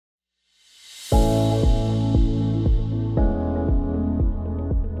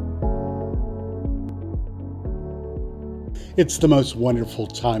It's the most wonderful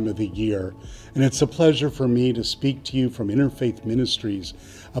time of the year, and it's a pleasure for me to speak to you from Interfaith Ministries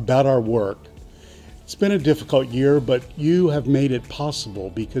about our work. It's been a difficult year, but you have made it possible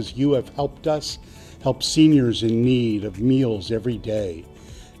because you have helped us help seniors in need of meals every day,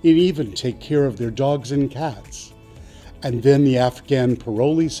 and even take care of their dogs and cats. And then the Afghan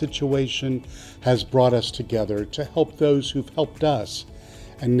parolee situation has brought us together to help those who've helped us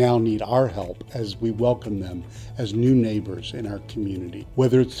and now need our help as we welcome them as new neighbors in our community.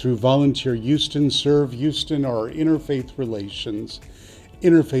 Whether it's through Volunteer Houston, Serve Houston, or our interfaith relations,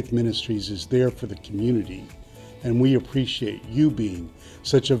 Interfaith Ministries is there for the community, and we appreciate you being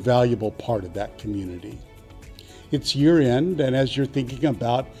such a valuable part of that community. It's year end, and as you're thinking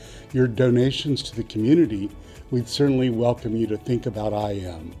about your donations to the community, we'd certainly welcome you to think about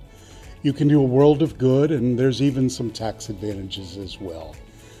IM. You can do a world of good, and there's even some tax advantages as well.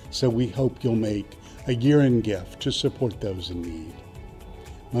 So we hope you'll make a year-end gift to support those in need.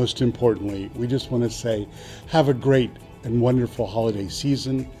 Most importantly, we just want to say, have a great and wonderful holiday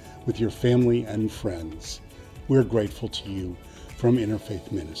season with your family and friends. We're grateful to you from Interfaith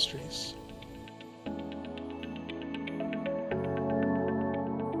Ministries.